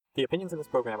The opinions in this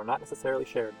program are not necessarily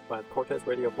shared by the Cortez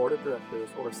Radio Board of Directors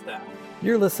or staff.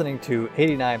 You're listening to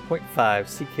 89.5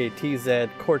 CKTZ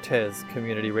Cortez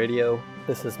Community Radio.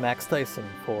 This is Max Dyson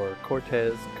for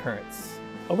Cortez Currents.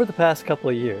 Over the past couple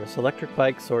of years, electric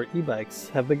bikes or e-bikes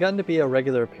have begun to be a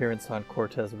regular appearance on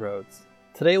Cortez roads.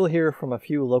 Today we'll hear from a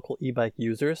few local e-bike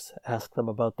users, ask them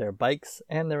about their bikes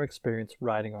and their experience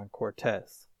riding on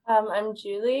Cortez. I'm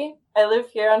Julie. I live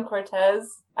here on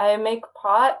Cortez. I make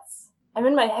pots. I'm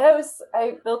in my house.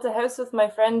 I built a house with my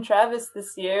friend Travis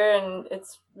this year, and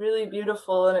it's really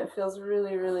beautiful, and it feels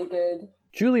really, really good.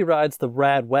 Julie rides the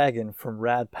Rad Wagon from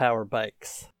Rad Power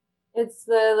Bikes. It's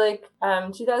the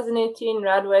 2018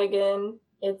 Rad Wagon.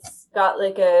 It's got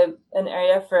an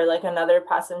area for another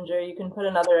passenger. You can put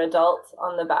another adult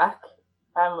on the back,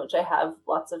 which I have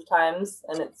lots of times,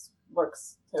 and it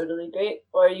works totally great.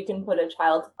 Or you can put a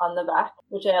child on the back,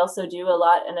 which I also do a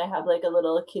lot, and I have a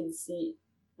little kid seat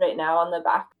right now on the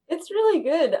back. It's really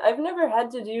good. I've never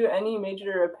had to do any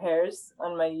major repairs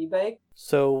on my e-bike.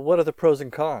 So what are the pros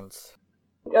and cons?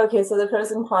 Okay, so the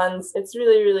pros and cons, it's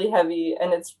really, really heavy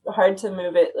and it's hard to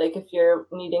move it, if you're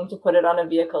needing to put it on a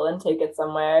vehicle and take it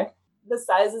somewhere. The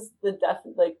size is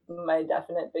my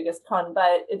definite biggest con,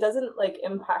 but it doesn't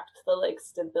impact the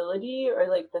stability or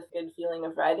the good feeling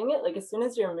of riding it. As soon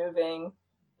as you're moving,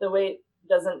 the weight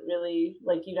doesn't really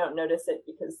you don't notice it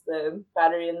because the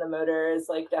battery in the motor is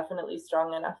definitely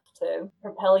strong enough to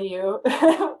propel you.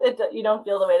 You don't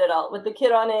feel the weight at all. With the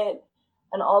kid on it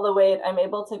and all the weight, I'm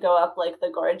able to go up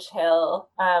the gorge hill,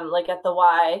 at the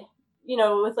Y,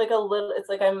 with a little, it's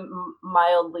I'm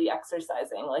mildly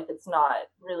exercising. It's not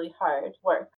really hard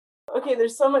work. Okay,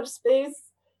 there's so much space.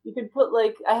 You could put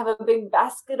I have a big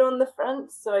basket on the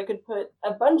front, so I could put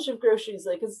a bunch of groceries,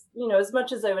 as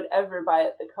much as I would ever buy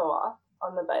at the co-op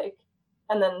on the bike,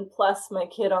 and then plus my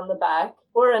kid on the back,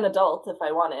 or an adult if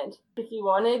I wanted. If you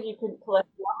wanted, you could collect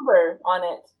lumber on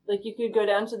it. You could go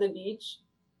down to the beach.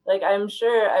 I'm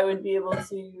sure I would be able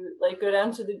to go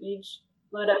down to the beach,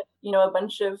 load up, a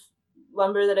bunch of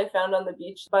lumber that I found on the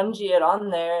beach, bungee it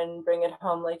on there and bring it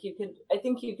home. I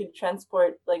think you could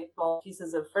transport small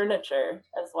pieces of furniture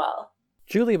as well.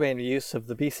 Julie made use of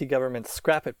the BC government's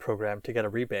Scrap It program to get a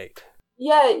rebate.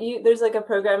 Yeah, there's a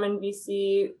program in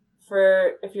BC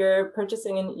for if you're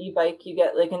purchasing an e-bike, you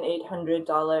get an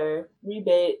 $800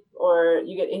 rebate, or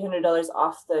you get $800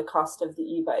 off the cost of the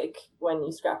e-bike when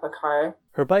you scrap a car.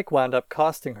 Her bike wound up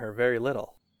costing her very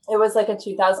little. It was a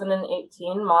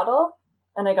 2018 model,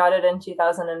 and I got it in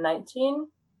 2019.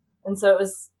 And so it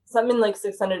was something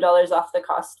 $600 off the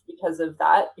cost because of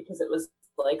that, because it was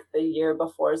the year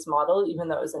before's model, even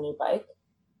though it was a new bike.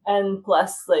 And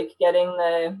plus, getting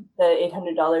the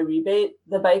 $800 rebate,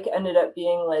 the bike ended up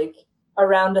being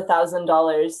around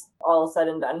 $1,000 all said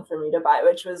and done for me to buy,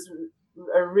 which was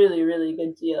a really, really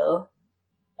good deal.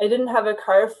 I didn't have a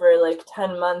car for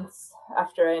 10 months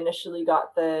after I initially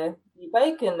got the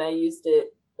e-bike, and I used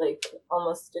it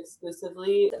almost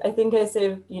exclusively. I think I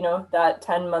saved, that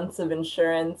 10 months of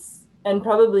insurance and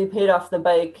probably paid off the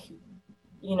bike,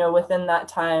 within that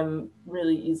time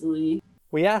really easily.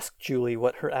 We asked Julie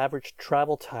what her average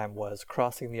travel time was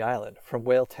crossing the island from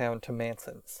Whaletown to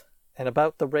Manson's, and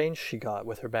about the range she got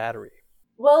with her battery.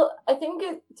 Well, I think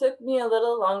it took me a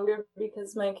little longer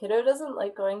because my kiddo doesn't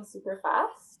like going super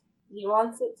fast. He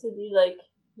wants it to be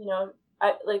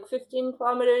 15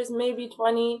 kilometers, maybe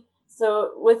 20.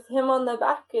 So with him on the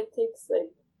back, it takes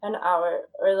an hour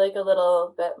or a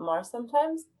little bit more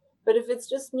sometimes. But if it's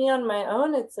just me on my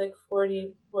own, it's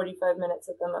 40, 45 minutes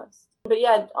at the most. But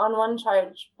yeah, on one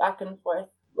charge, back and forth,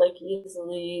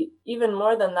 easily, even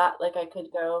more than that, I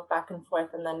could go back and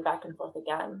forth and then back and forth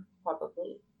again,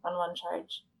 probably, on one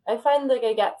charge. I find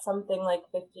I get something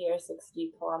 50 or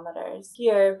 60 kilometers.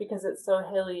 Here, because it's so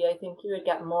hilly, I think you would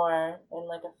get more in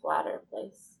a flatter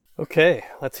place. Okay,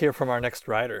 let's hear from our next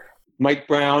rider. Mike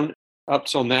Brown. Up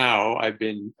till now, I've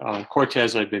been on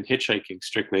Cortez. I've been hitchhiking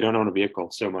strictly. I don't own a vehicle,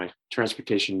 so my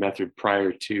transportation method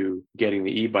prior to getting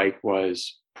the e-bike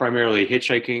was primarily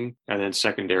hitchhiking and then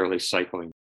secondarily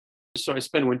cycling. So I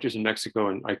spent winters in Mexico,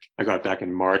 and I got back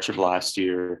in March of last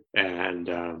year, and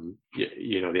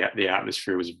the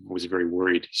atmosphere was very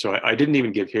worried. So I didn't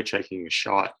even give hitchhiking a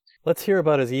shot. Let's hear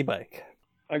about his e-bike.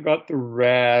 I got the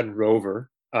Rad Rover.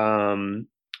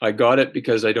 I got it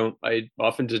because I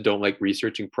often just don't like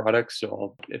researching products.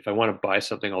 So if I want to buy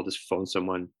something, I'll just phone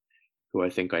someone who I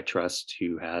think I trust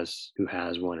who has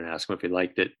one, and ask him if he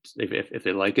liked it, if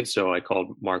they like it. So I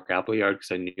called Mark Appleyard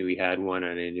because I knew he had one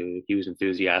and I knew he was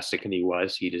enthusiastic, and he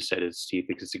was. He just said he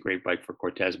thinks it's a great bike for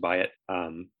Cortez. Buy it.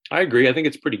 I agree. I think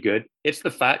it's pretty good. It's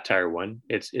the fat tire one.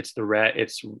 It's the red.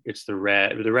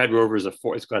 The Red Rover is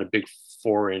it's got a big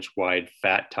 4-inch wide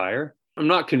fat tire. I'm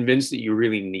not convinced that you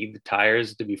really need the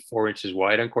tires to be 4 inches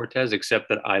wide on Cortez, except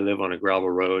that I live on a gravel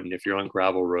road, and if you're on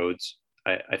gravel roads,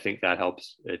 I think that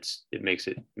helps. It makes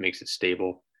it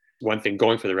stable. One thing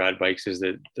going for the Rad bikes is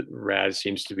that the Rad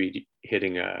seems to be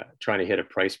trying to hit a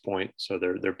price point. So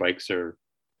their bikes are,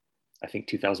 I think,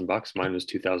 $2,000. Mine was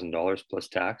 $2,000 plus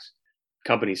tax.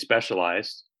 Companies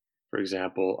Specialized, for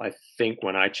example, I think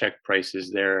when I checked prices,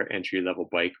 their entry level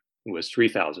bike was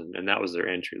 $3,000, and that was their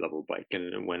entry level bike,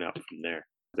 and it went up from there.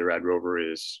 The Rad Rover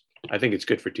I think it's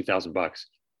good for $2,000.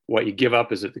 What you give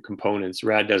up is that the components.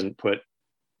 Rad doesn't put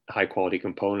high quality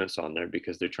components on there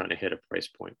because they're trying to hit a price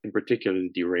point. In particular,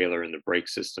 the derailleur and the brake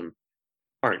system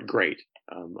aren't great.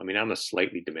 I mean, I'm a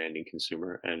slightly demanding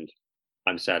consumer, and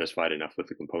I'm satisfied enough with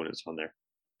the components on there.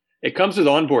 It comes with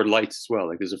onboard lights as well.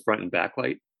 Like there's a front and back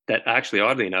light that actually,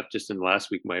 oddly enough, just in the last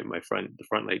week, the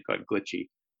front light got glitchy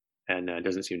and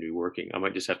doesn't seem to be working. I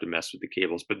might just have to mess with the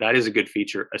cables, but that is a good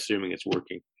feature, assuming it's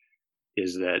working,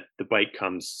 is that the bike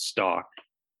comes stock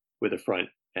with a front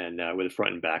and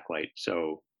back light.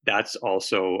 So that's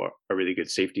also a really good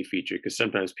safety feature, because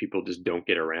sometimes people just don't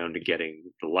get around to getting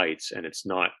the lights, and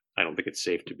I don't think it's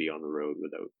safe to be on the road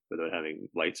without having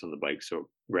lights on the bike. So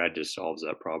Rad just solves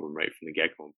that problem right from the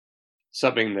get-go.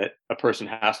 Something that a person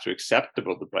has to accept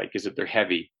about the bike is that they're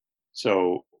heavy.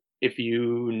 So if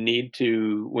you need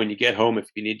to, when you get home, if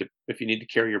you need to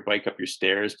carry your bike up your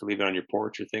stairs to leave it on your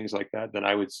porch or things like that, then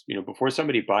I would, before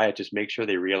somebody buy it, just make sure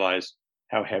they realize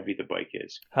how heavy the bike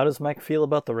is. How does Mike feel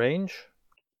about the range?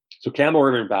 So Camel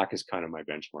River and back is kind of my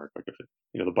benchmark. Like if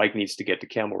the bike needs to get to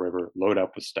Camel River, load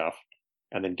up with stuff,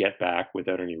 and then get back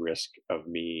without any risk of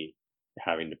me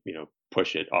having to,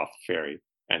 push it off the ferry.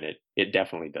 And it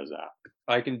definitely does that.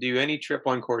 I can do any trip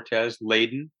on Cortez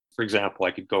laden. For example,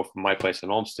 I could go from my place in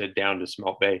Olmsted down to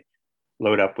Smelt Bay,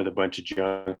 load up with a bunch of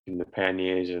junk in the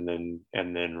panniers, and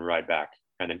then ride back,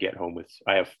 and then get home with.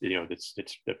 I have the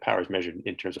power is measured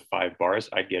in terms of 5 bars.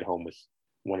 I'd get home with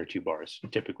 1 or 2 bars,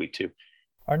 typically 2.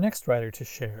 Our next rider to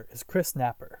share is Chris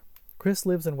Napper. Chris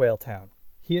lives in Whaletown.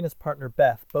 He and his partner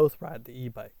Beth both ride the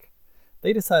e-bike.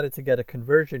 They decided to get a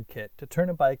conversion kit to turn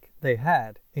a bike they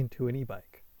had into an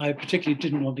e-bike. I particularly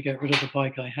didn't want to get rid of the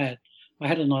bike I had. I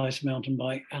had a nice mountain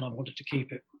bike and I wanted to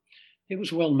keep it. It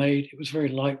was well made. It was very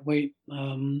lightweight.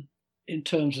 In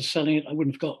terms of selling it, I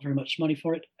wouldn't have got very much money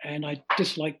for it. And I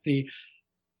disliked the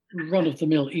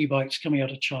run-of-the-mill e-bikes coming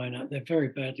out of China. They're very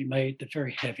badly made. They're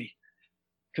very heavy.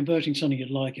 Converting something you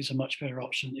like is a much better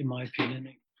option, in my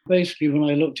opinion. Basically, when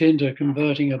I looked into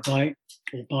converting a bike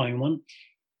or buying one,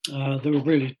 there were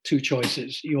really 2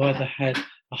 choices. You either had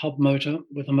a hub motor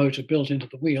with a motor built into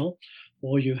the wheel,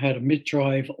 or you had a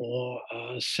mid-drive or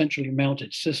a centrally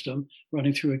mounted system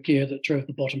running through a gear that drove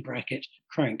the bottom bracket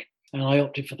crank. And I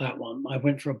opted for that one. I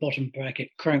went for a bottom bracket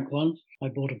crank one. I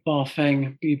bought a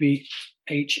Bafang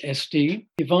BBHSD.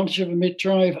 The advantage of a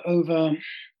mid-drive over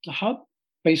a hub,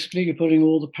 basically you're putting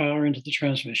all the power into the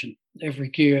transmission. Every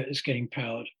gear is getting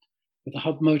powered. With a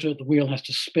hub motor, the wheel has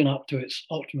to spin up to its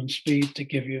optimum speed to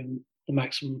give you the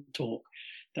maximum torque.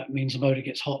 That means the motor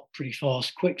gets hot pretty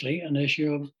fast quickly unless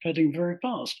you're pedaling very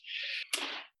fast.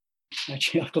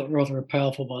 Actually, I've got rather a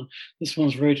powerful one. This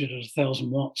one's rated at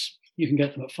 1,000 watts. You can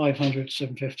get them at 500,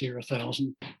 750 or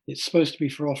 1,000. It's supposed to be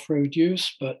for off-road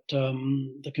use, but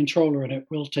the controller in it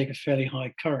will take a fairly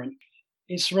high current.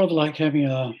 It's rather like having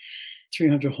a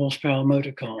 300 horsepower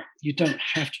motor car. You don't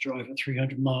have to drive at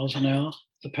 300 miles an hour.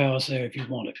 The power's there if you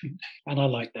want it. And I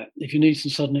like that. If you need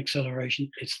some sudden acceleration,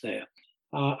 it's there.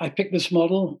 I picked this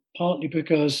model partly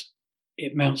because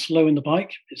it mounts low in the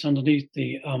bike. It's underneath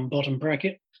the bottom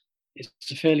bracket. It's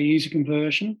a fairly easy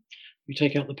conversion. You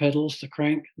take out the pedals, the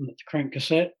crank, and the crank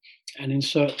cassette, and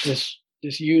insert this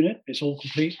unit. It's all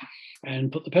complete,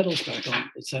 and put the pedals back on.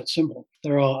 It's that simple.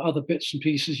 There are other bits and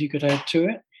pieces you could add to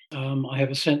it. I have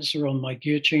a sensor on my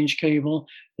gear change cable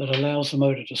that allows the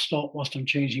motor to stop whilst I'm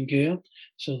changing gear,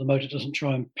 so the motor doesn't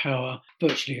try and power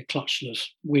virtually a clutchless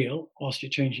wheel whilst you're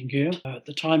changing gear. At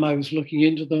the time I was looking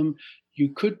into them,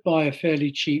 you could buy a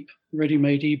fairly cheap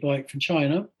ready-made e-bike from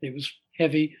China. It was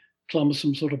heavy,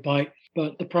 cumbersome sort of bike,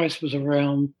 but the price was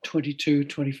around $2,200,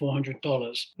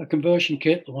 $2,400. A conversion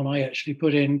kit, the one I actually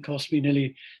put in, cost me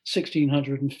nearly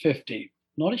 $1,650.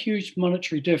 Not a huge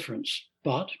monetary difference,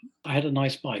 but I had a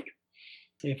nice bike.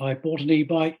 If I bought an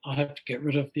e-bike, I had to get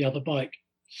rid of the other bike.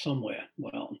 somewhere.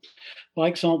 Well,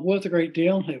 bikes aren't worth a great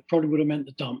deal. It probably would have meant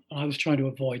the dump, and I was trying to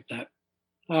avoid that.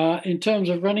 In terms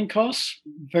of running costs,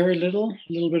 very little,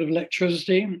 a little bit of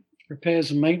electricity.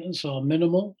 Repairs and maintenance are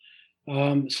minimal.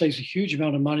 Saves a huge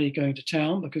amount of money going to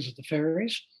town because of the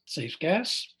ferries. Saves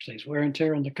gas, saves wear and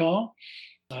tear on the car.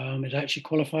 It actually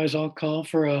qualifies our car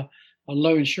for a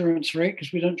low insurance rate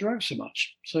because we don't drive so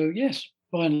much. So yes,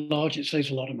 by and large, it saves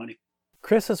a lot of money.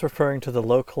 Chris is referring to the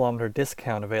low kilometer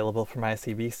discount available from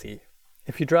ICBC.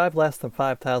 If you drive less than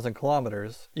 5,000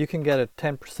 kilometers, you can get a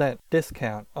 10%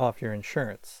 discount off your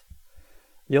insurance.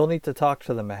 You'll need to talk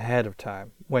to them ahead of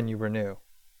time when you renew.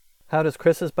 How does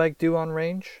Chris's bike do on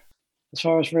range? As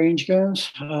far as range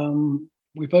goes,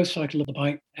 we both cycled the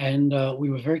bike, and we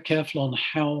were very careful on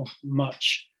how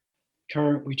much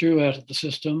current we drew out of the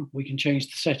system. We can change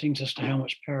the settings as to how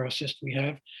much power assist we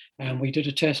have, and we did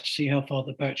a test to see how far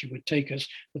the battery would take us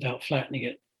without flattening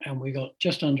it, and we got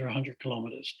just under 100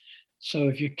 kilometers. So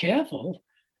if you're careful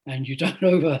and you don't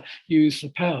overuse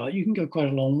the power, you can go quite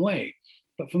a long way.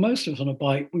 But for most of us on a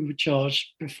bike, we would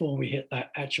charge before we hit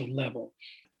that actual level.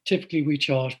 Typically, we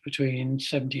charge between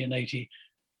 70 and 80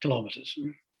 kilometers.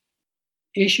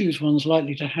 Issues one's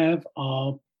likely to have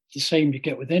are the same you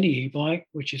get with any e-bike,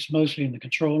 which is mostly in the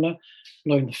controller,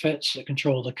 blowing the FETs that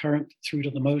control the current through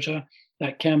to the motor.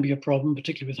 That can be a problem,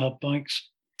 particularly with hub bikes.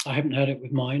 I haven't had it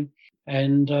with mine.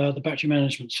 And the battery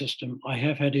management system, I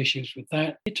have had issues with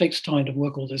that. It takes time to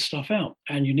work all this stuff out,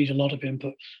 and you need a lot of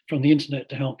input from the internet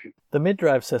to help you. The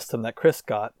mid-drive system that Chris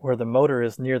got, where the motor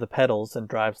is near the pedals and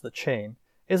drives the chain,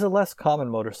 is a less common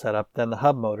motor setup than the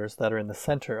hub motors that are in the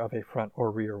center of a front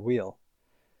or rear wheel.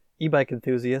 E-bike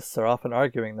enthusiasts are often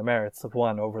arguing the merits of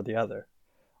one over the other,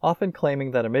 often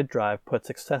claiming that a mid-drive puts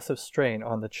excessive strain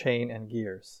on the chain and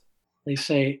gears. They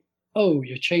say, oh,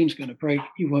 your chain's going to break,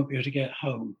 you won't be able to get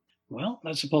home. Well,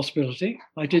 that's a possibility.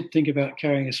 I did think about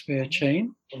carrying a spare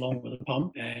chain along with a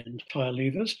pump and tire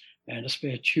levers and a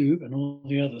spare tube and all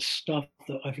the other stuff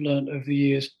that I've learned over the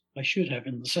years I should have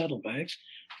in the saddlebags.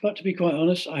 But to be quite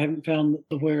honest, I haven't found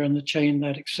the wear on the chain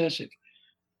that excessive.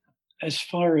 As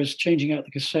far as changing out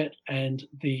the cassette and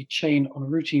the chain on a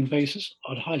routine basis,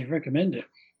 I'd highly recommend it,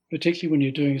 particularly when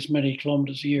you're doing as many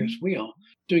kilometers a year as we are.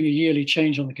 Doing a yearly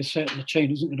change on the cassette and the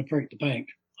chain isn't going to break the bank.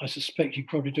 I suspect you'd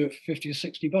probably do it for 50 or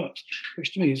 60 bucks,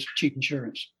 which to me is cheap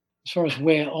insurance. As far as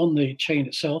wear on the chain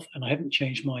itself, and I haven't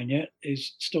changed mine yet,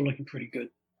 is still looking pretty good.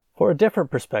 For a different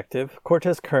perspective,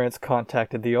 Cortez Currents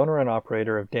contacted the owner and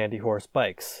operator of Dandy Horse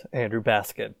Bikes, Andrew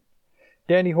Baskin.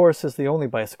 Dandy Horse is the only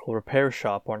bicycle repair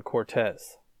shop on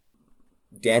Cortez.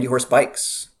 Dandy Horse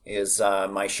Bikes is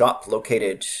my shop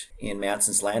located in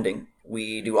Manson's Landing.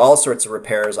 We do all sorts of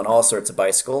repairs on all sorts of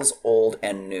bicycles, old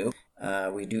and new.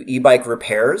 We do e-bike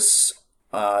repairs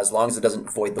as long as it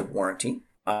doesn't void the warranty.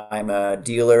 I'm a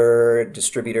dealer,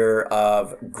 distributor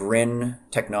of Grin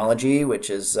Technology, which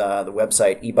is the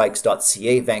website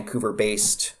ebikes.ca,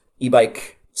 Vancouver-based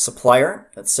e-bike supplier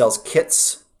that sells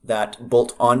kits that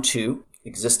bolt onto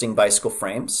existing bicycle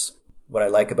frames. What I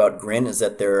like about Grin is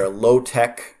that they're a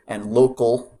low-tech and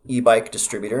local e-bike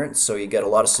distributor, and so you get a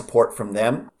lot of support from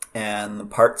them. And the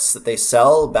parts that they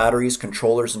sell, batteries,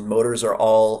 controllers, and motors are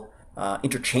all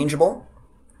interchangeable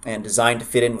and designed to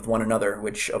fit in with one another,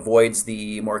 which avoids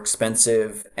the more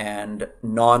expensive and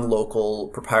non-local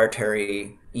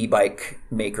proprietary e-bike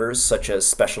makers such as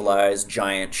Specialized,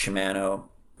 Giant, Shimano,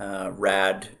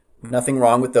 Rad. Nothing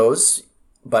wrong with those,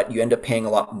 but you end up paying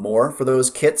a lot more for those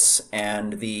kits,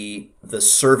 and the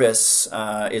service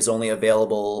is only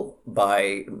available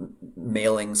by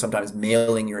sometimes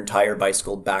mailing your entire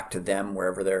bicycle back to them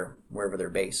wherever they're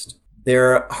based.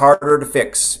 They're harder to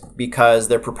fix because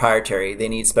they're proprietary. They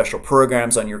need special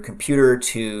programs on your computer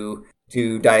to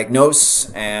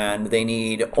diagnose, and they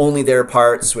need only their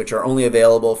parts, which are only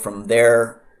available from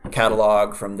their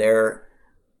catalog, from their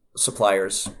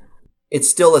suppliers. It's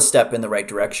still a step in the right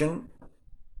direction,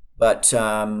 but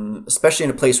especially in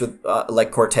a place with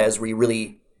like Cortez, where you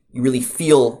really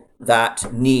feel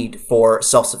that need for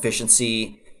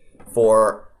self-sufficiency,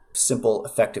 for simple,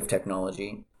 effective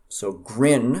technology. So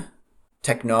Grin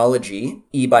Technology,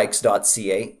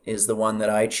 ebikes.ca, is the one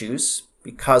that I choose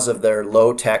because of their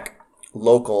low-tech,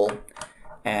 local,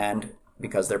 and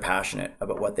because they're passionate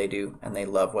about what they do and they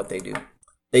love what they do.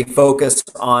 They focus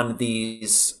on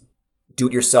these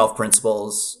do-it-yourself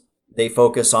principles. They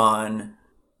focus on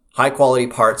high-quality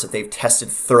parts that they've tested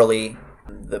thoroughly.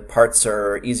 The parts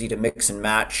are easy to mix and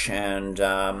match, and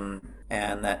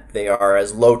that they are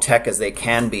as low-tech as they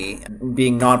can be.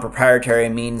 Being non-proprietary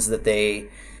means that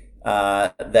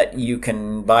that you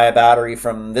can buy a battery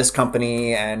from this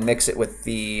company and mix it with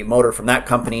the motor from that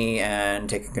company and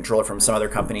take a controller from some other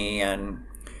company and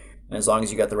And as long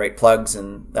as you got the right plugs,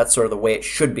 and that's sort of the way it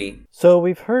should be. So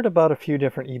we've heard about a few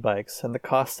different e-bikes and the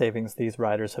cost savings these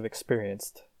riders have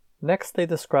experienced. Next, they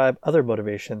describe other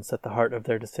motivations at the heart of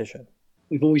their decision.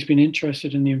 We've always been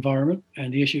interested in the environment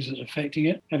and the issues that's affecting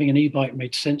it. Having an e-bike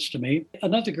made sense to me.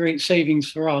 Another great savings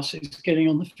for us is getting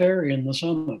on the ferry in the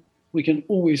summer. We can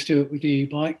always do it with the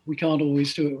e-bike. We can't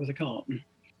always do it with a car.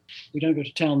 We don't go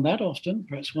to town that often,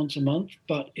 perhaps once a month,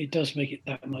 but it does make it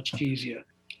that much easier.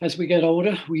 As we get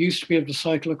older, we used to be able to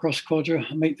cycle across Quadra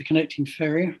and make the connecting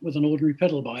ferry with an ordinary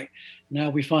pedal bike. Now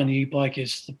we find the e-bike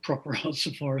is the proper answer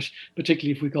for us,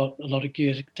 particularly if we've got a lot of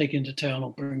gear to take into town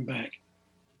or bring back.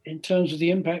 In terms of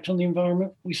the impact on the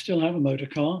environment, we still have a motor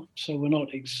car, so we're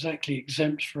not exactly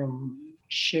exempt from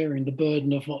sharing the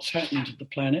burden of what's happening to the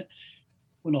planet.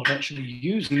 We're not actually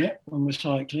using it when we're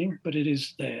cycling, but it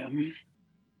is there.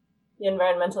 The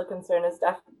environmental concern is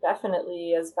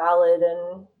definitely as valid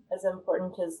and as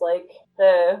important as like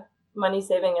the money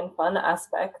saving and fun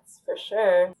aspects, for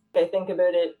sure. I think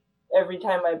about it every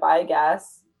time I buy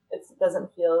gas. It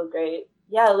doesn't feel great.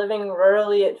 Yeah, living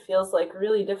rurally, it feels like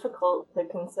really difficult to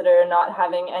consider not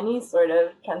having any sort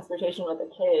of transportation with a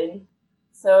kid.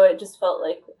 So it just felt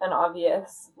like an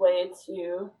obvious way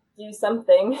to do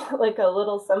something, like a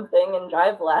little something, and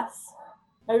drive less.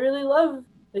 I really love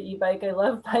the e-bike. I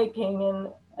love biking, and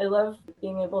I love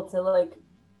being able to like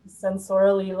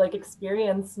sensorially like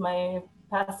experience my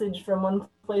passage from one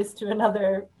place to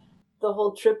another. The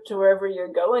whole trip to wherever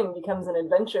you're going becomes an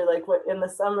adventure. Like what in the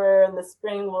summer and the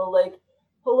spring, we'll like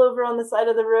pull over on the side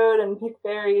of the road and pick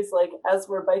berries like as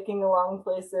we're biking along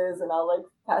places, and I'll like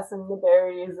pass him the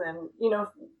berries, and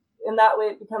in that way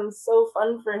it becomes so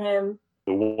fun for him.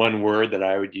 The one word that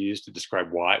I would use to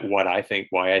describe why I think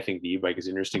the e-bike is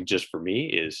interesting just for me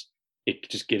is it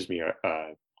just gives me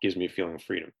a feeling of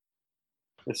freedom.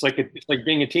 It's like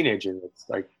being a teenager.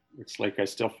 It's like I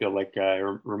still feel like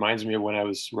it reminds me of when I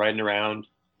was riding around,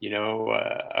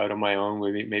 out on my own,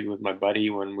 maybe with my buddy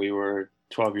when we were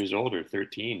 12 years old or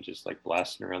 13, just like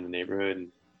blasting around the neighborhood and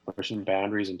pushing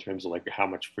boundaries in terms of like how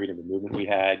much freedom and movement we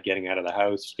had, getting out of the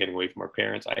house, getting away from our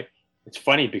parents. It's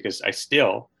funny because I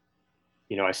still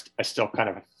kind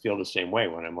of feel the same way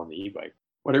when I'm on the e-bike.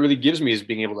 What it really gives me is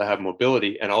being able to have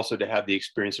mobility and also to have the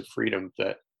experience of freedom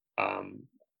that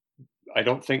I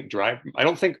don't think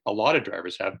a lot of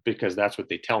drivers have, because that's what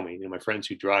they tell me. My friends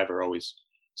who drive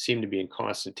seem to be in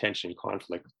constant tension,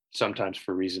 conflict, sometimes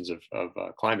for reasons of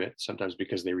climate, sometimes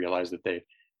because they realize that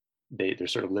they're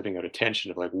sort of living out a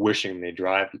tension of like wishing they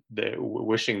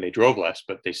drove less,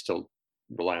 but they still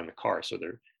rely on the car. So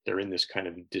they're in this kind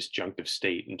of disjunctive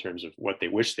state in terms of what they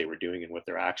wish they were doing and what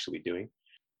they're actually doing.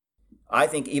 I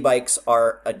think e-bikes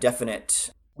are a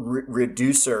definite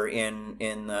reducer in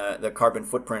the carbon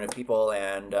footprint of people,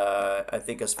 and I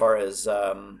think as far as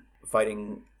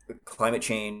fighting climate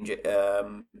change,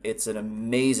 it's an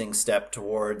amazing step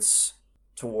towards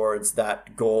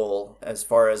that goal. As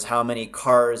far as how many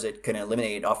cars it can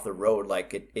eliminate off the road,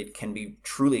 like it can be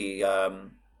truly a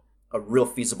real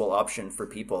feasible option for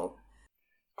people.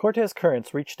 Cortez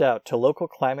Currents reached out to local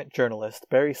climate journalist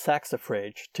Barry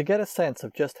Saxifrage to get a sense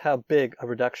of just how big a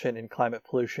reduction in climate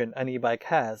pollution an e-bike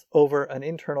has over an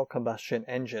internal combustion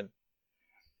engine.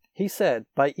 He said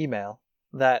by email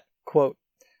that, quote,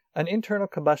 an internal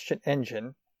combustion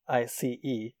engine,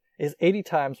 ICE, is 80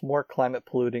 times more climate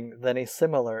polluting than a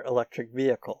similar electric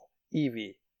vehicle,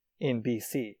 EV, in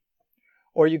BC.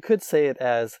 Or you could say it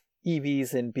as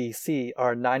EVs in BC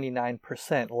are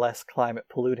 99% less climate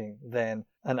polluting than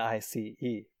an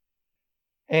ICE.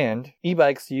 And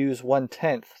e-bikes use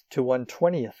 1/10 to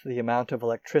 1/20th the amount of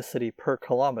electricity per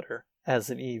kilometer as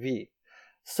an EV,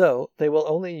 so they will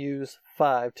only use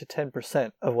 5 to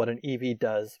 10% of what an EV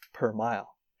does per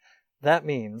mile. That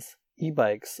means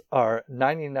e-bikes are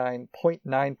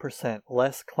 99.9%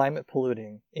 less climate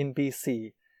polluting in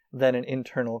BC than an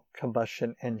internal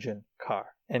combustion engine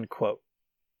car, end quote.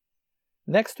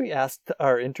 Next, we asked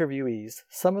our interviewees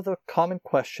some of the common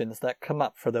questions that come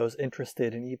up for those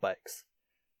interested in e-bikes.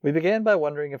 We began by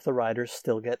wondering if the riders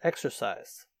still get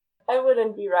exercise. I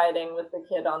wouldn't be riding with the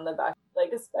kid on the back,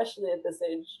 like especially at this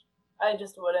age. I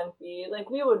just wouldn't be.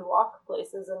 Like we would walk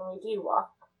places, and we do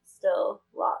walk still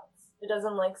lots. It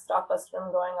doesn't like stop us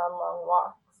from going on long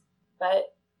walks.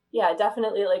 But yeah, it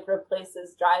definitely like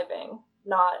replaces driving.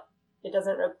 It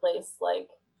doesn't replace like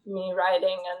me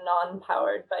riding a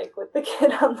non-powered bike with the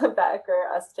kid on the back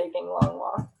or us taking long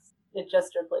walks. It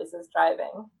just replaces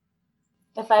driving.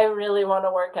 If I really want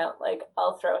to work out, like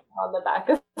I'll throw it on the back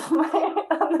of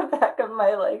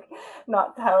my like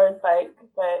not powered bike.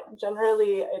 But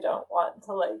generally I don't want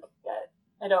to like get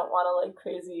I don't want to like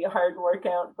crazy hard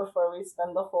workout before we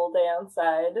spend the whole day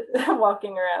outside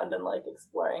walking around and like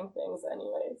exploring things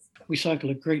anyways. We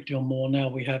cycle a great deal more now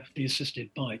we have the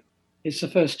assisted bike. It's the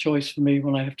first choice for me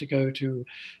when I have to go to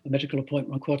a medical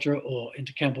appointment on Quadra or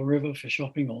into Campbell River for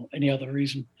shopping or any other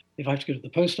reason. If I have to go to the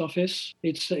post office,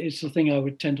 it's the thing I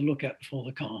would tend to look at before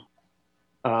the car.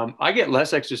 I get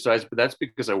less exercise, but that's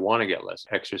because I want to get less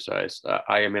exercise.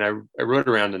 I rode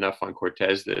around enough on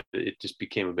Cortez that it just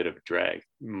became a bit of a drag.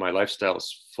 My lifestyle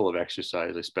is full of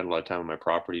exercise. I spend a lot of time on my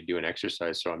property doing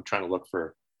exercise, so I'm trying to look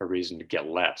for a reason to get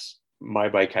less. My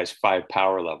bike has 5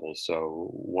 power levels, so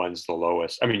one's the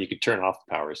lowest. I mean, you could turn off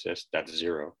the power assist, that's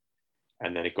 0.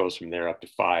 And then it goes from there up to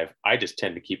 5. I just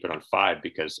tend to keep it on 5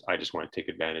 because I just want to take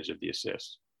advantage of the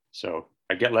assist. So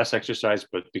I get less exercise,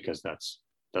 but because that's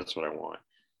what I want.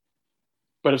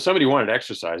 But if somebody wanted to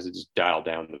exercise, they just dial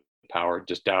down the power,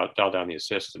 just dial down the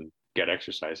assist and get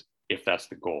exercise if that's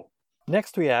the goal.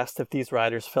 Next, we asked if these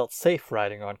riders felt safe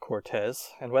riding on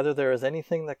Cortez and whether there is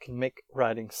anything that can make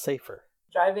riding safer.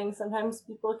 Driving, sometimes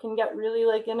people can get really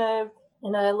like in a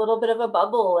little bit of a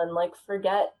bubble and like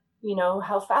forget, you know,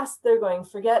 how fast they're going,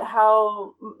 forget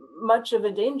how much of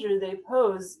a danger they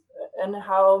pose and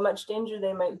how much danger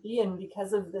they might be in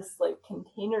because of this like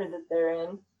container that they're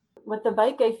in. With the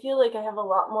bike, I feel like I have a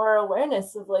lot more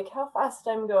awareness of like how fast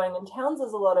I'm going, and Towns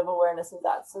has a lot of awareness of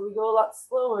that. So we go a lot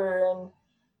slower,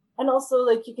 and also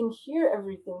like you can hear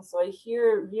everything. So I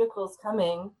hear vehicles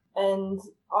coming, and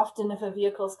often if a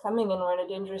vehicle's coming and we're in a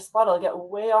dangerous spot, I'll get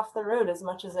way off the road as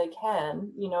much as I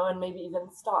can, you know, and maybe even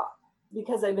stop.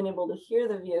 Because I've been able to hear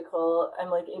the vehicle,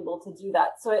 I'm like able to do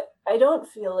that. So I don't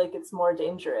feel like it's more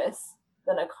dangerous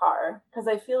than a car, because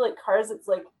I feel like cars, it's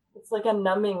like a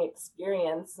numbing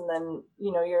experience, and then,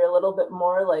 you know, you're a little bit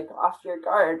more like off your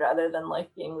guard rather than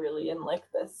like being really in like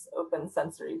this open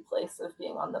sensory place of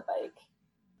being on the bike.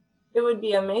 It would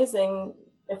be amazing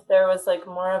if there was like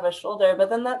more of a shoulder, but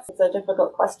then that's a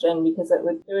difficult question because it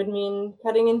would mean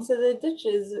cutting into the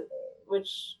ditches,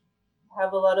 which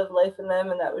have a lot of life in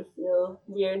them, and that would feel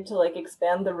weird to like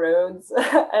expand the roads.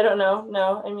 I don't know.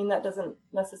 No, I mean, that doesn't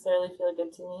necessarily feel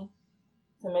good to me,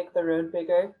 to make the road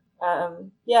bigger.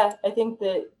 Yeah, I think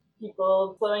that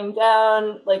people slowing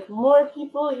down, like more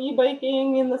people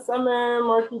e-biking in the summer,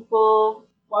 more people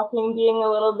walking, being a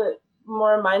little bit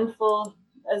more mindful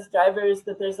as drivers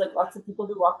that there's like lots of people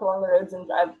who walk along the roads and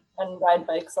drive and ride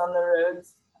bikes on the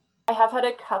roads. I have had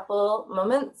a couple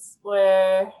moments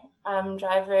where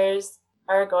drivers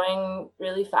are going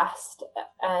really fast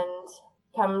and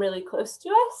come really close to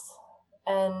us,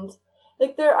 and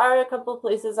like there are a couple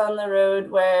places on the road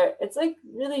where it's like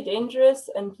really dangerous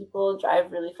and people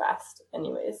drive really fast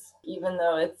anyways, even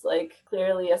though it's like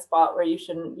clearly a spot where you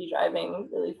shouldn't be driving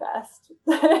really fast.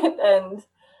 And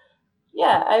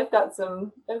yeah, I've got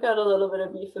a little bit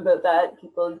of beef about that,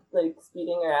 people like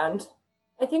speeding around.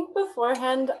 I think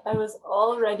beforehand I was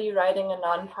already riding a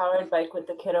non-powered bike with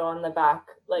the kiddo on the back,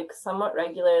 like somewhat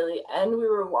regularly, and we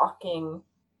were walking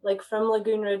like from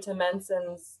Lagoon Road to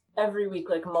Manson's every week,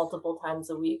 like multiple times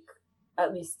a week,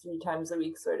 at least 3 times a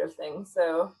week sort of thing.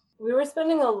 So we were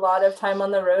spending a lot of time on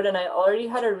the road, and I already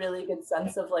had a really good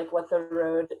sense of like what the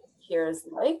road here is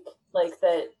like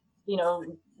that, you know,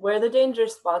 where the danger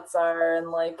spots are and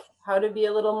like how to be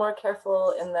a little more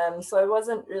careful in them. So I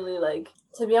wasn't really like,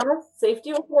 to be honest,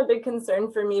 safety wasn't a big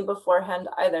concern for me beforehand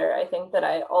either. I think that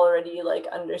I already like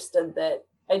understood that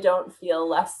I don't feel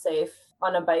less safe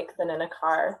on a bike than in a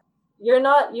car. You're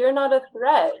not a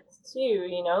threat too,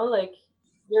 you know, like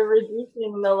you're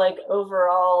reducing the like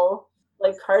overall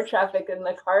like car traffic, and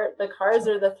the cars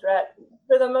are the threat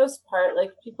for the most part.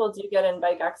 Like people do get in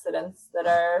bike accidents that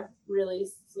are really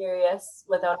serious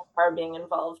without a car being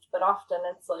involved, but often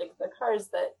it's like the cars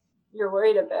that you're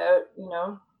worried about, you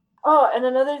know. Oh, and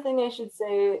another thing I should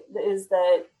say is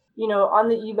that, you know, on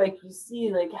the e-bike you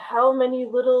see like how many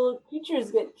little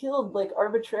creatures get killed like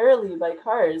arbitrarily by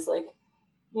cars. Like,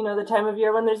 you know, the time of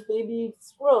year when there's baby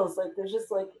squirrels, like there's just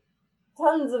like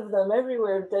tons of them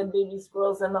everywhere, dead baby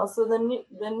squirrels, and also the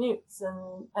newts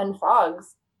and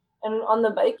frogs. And on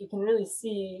the bike you can really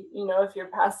see, you know, if you're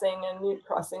passing a newt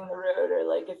crossing the road, or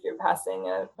like if you're passing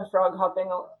a frog hopping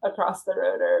across the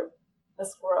road, or a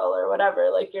squirrel or whatever,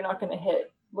 like you're not going to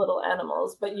hit little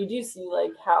animals, but you do see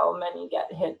like how many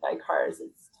get hit by cars.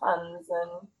 It's tons,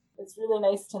 and it's really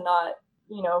nice to not,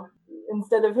 you know,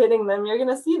 instead of hitting them, you're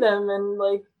going to see them and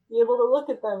like be able to look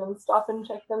at them and stop and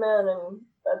check them in, and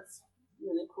that's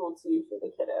really cool too for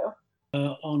the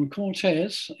kiddo. On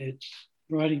Cortez, it's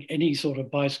riding any sort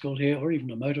of bicycle here, or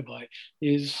even a motorbike,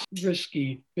 is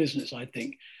risky business, I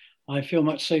think. I feel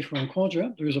much safer on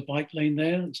Quadra. There is a bike lane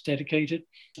there that's dedicated.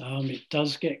 It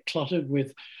does get cluttered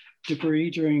with debris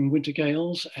during winter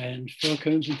gales and fir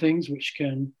cones and things, which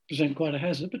can present quite a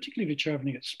hazard, particularly if you're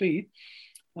traveling at speed.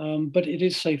 But it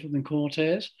is safer than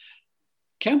Cortez.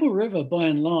 Campbell River, by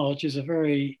and large, is a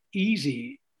very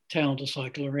easy town to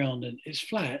cycle around in. It's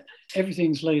flat.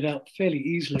 Everything's laid out fairly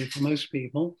easily for most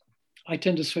people. I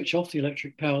tend to switch off the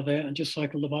electric power there and just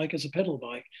cycle the bike as a pedal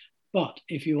bike. But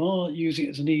if you are using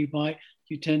it as an e-bike,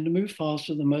 you tend to move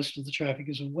faster than most of the traffic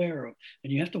is aware of.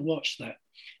 And you have to watch that.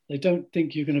 They don't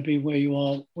think you're going to be where you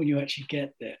are when you actually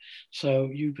get there. So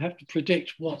you have to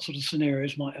predict what sort of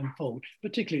scenarios might unfold,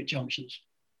 particularly at junctions.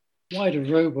 Wider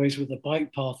roadways with a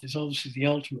bike path is obviously the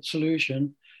ultimate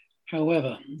solution.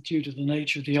 However, due to the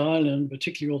nature of the island,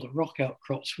 particularly all the rock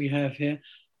outcrops we have here,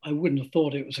 I wouldn't have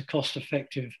thought it was a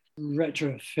cost-effective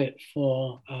retrofit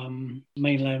for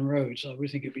mainland roads. I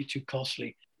would think it'd be too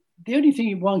costly. The only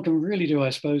thing one can really do,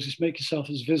 I suppose, is make yourself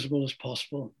as visible as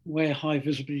possible. Wear high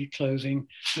visibility clothing,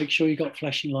 make sure you got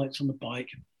flashing lights on the bike,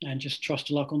 and just trust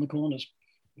to luck on the corners.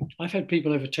 I've had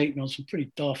people overtake me on some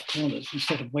pretty daft corners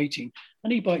instead of waiting.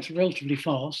 An e-bike's relatively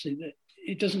fast.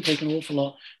 It doesn't take an awful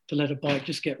lot to let a bike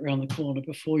just get around the corner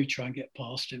before you try and get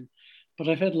past him. But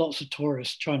I've had lots of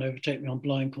tourists trying to overtake me on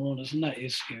blind corners, and that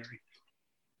is scary.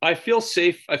 I feel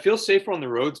safe. I feel safer on the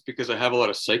roads because I have a lot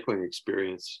of cycling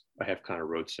experience. I have kind of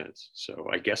road sense. So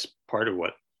I guess part of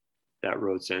what that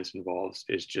road sense involves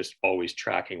is just always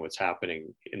tracking what's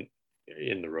happening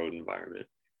in the road environment.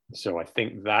 So I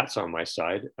think that's on my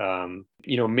side.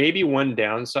 Maybe one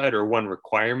downside or one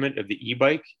requirement of the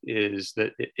e-bike is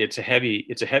that it's a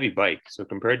heavy bike. So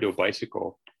compared to a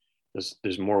bicycle,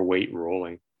 there's more weight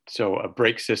rolling. So a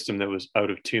brake system that was out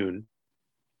of tune,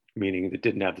 meaning that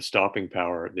didn't have the stopping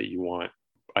power that you want,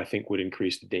 I think would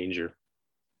increase the danger.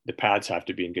 The pads have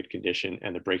to be in good condition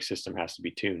and the brake system has to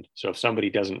be tuned. So if somebody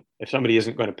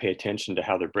isn't going to pay attention to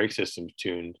how their brake system's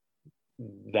tuned,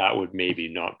 that would maybe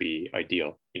not be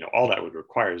ideal. All that would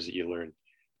require is that you learn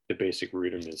the basic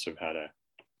rudiments of how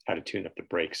to tune up the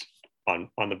brakes. On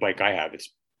the bike I have,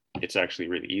 it's actually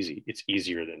really easy. It's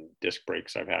easier than disc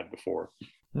brakes I've had before.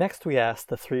 Next, we asked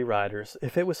the three riders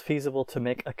if it was feasible to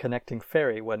make a connecting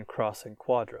ferry when crossing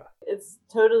Quadra. It's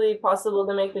totally possible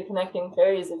to make the connecting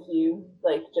ferries if you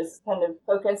just kind of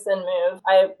focus and move.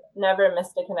 I've never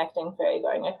missed a connecting ferry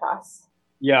going across.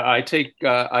 Yeah, I take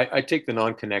the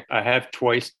non-connect. I have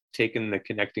twice taken the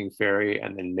connecting ferry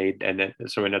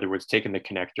so in other words, taken the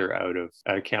connector out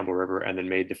of Campbell River and then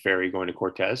made the ferry going to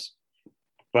Cortez.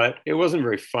 But it wasn't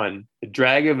very fun. The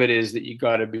drag of it is that you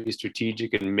got to be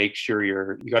strategic and make sure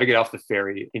you got to get off the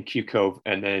ferry in Q Cove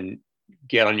and then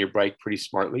get on your bike pretty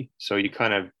smartly. So you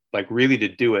kind of really to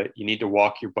do it, you need to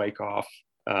walk your bike off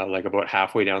about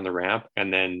halfway down the ramp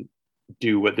and then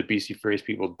do what the BC Ferries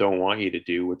people don't want you to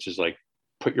do, which is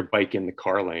put your bike in the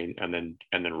car lane and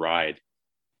then ride.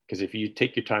 Because if you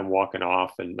take your time walking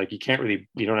off and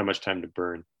you don't have much time to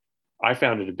burn. I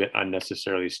found it a bit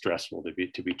unnecessarily stressful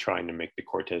to be trying to make the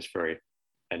Cortez ferry.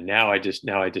 And now I just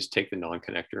take the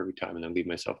non-connector every time and then leave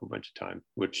myself a bunch of time,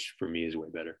 which for me is way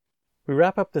better. We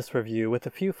wrap up this review with a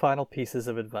few final pieces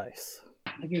of advice.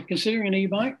 If you're considering an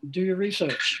e-bike, do your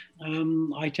research.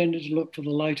 I tended to look for the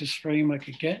lightest frame I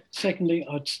could get. Secondly,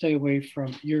 I'd stay away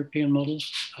from European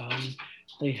models.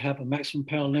 They have a maximum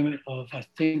power limit of, I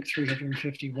think,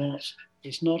 350 watts.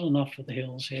 It's not enough for the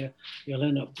hills here. You'll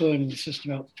end up burning the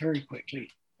system out very quickly.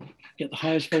 Get the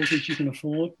highest voltage you can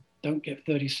afford. Don't get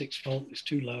 36 volt, it's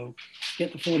too low.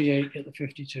 Get the 48, get the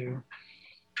 52.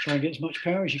 Try and get as much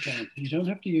power as you can. You don't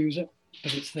have to use it,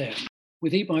 but it's there.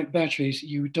 With e-bike batteries,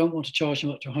 you don't want to charge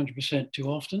them up to 100% too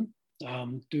often.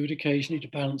 Do it occasionally to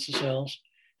balance the cells.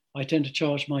 I tend to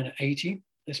charge mine at 80.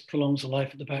 This prolongs the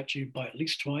life of the battery by at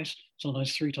least twice,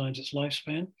 sometimes 3 times its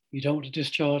lifespan. You don't want to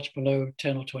discharge below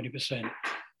 10 or 20%.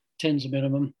 10's a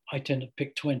minimum. I tend to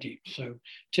pick 20. So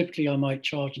typically I might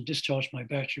charge and discharge my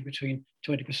battery between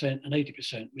 20% and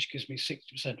 80%, which gives me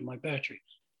 60% of my battery.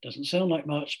 Doesn't sound like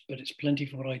much, but it's plenty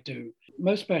for what I do.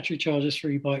 Most battery chargers for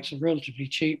e-bikes are relatively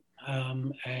cheap,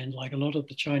 and like a lot of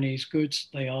the Chinese goods,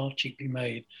 they are cheaply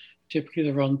made. Typically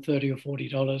they run $30 or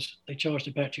 $40. They charge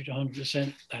the battery to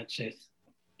 100%, that's it.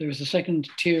 There is a second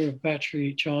tier of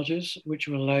battery chargers, which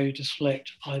will allow you to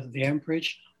select either the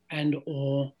amperage and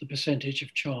or the percentage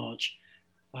of charge.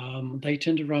 They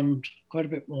tend to run quite a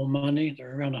bit more money.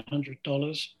 They're around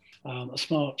 $100. A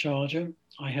smart charger,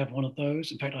 I have one of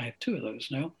those. In fact, I have 2 of those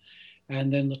now.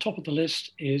 And then the top of the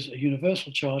list is a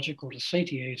universal charger called a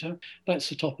Satiator. That's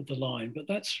the top of the line, but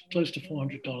that's close to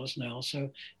 $400 now. So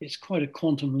it's quite a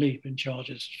quantum leap in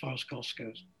charges as far as cost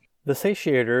goes. The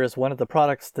satiator is one of the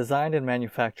products designed and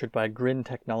manufactured by Grin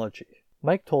Technology.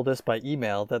 Mike told us by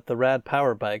email that the Rad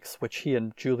Power Bikes, which he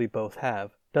and Julie both have,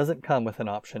 doesn't come with an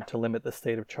option to limit the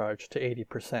state of charge to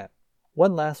 80%.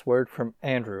 One last word from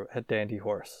Andrew at Dandy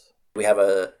Horse. We have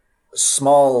a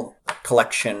small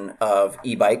collection of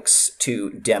e-bikes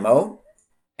to demo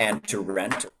and to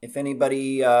rent. If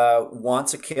anybody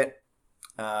wants a kit,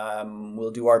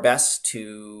 we'll do our best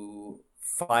to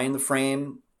find the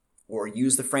frame or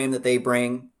use the frame that they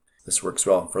bring. This works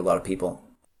well for a lot of people.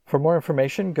 For more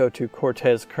information, go to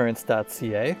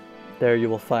cortezcurrents.ca. There you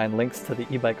will find links to the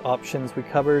e-bike options we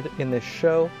covered in this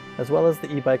show, as well as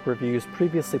the e-bike reviews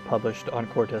previously published on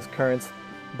Cortez Currents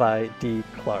by D.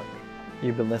 Clark.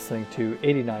 You've been listening to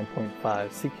 89.5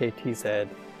 CKTZ,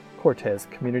 Cortez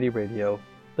Community Radio.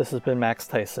 This has been Max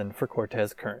Tyson for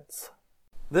Cortez Currents.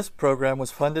 This program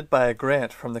was funded by a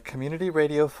grant from the Community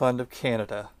Radio Fund of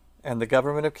Canada and the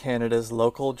Government of Canada's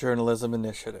Local Journalism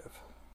Initiative.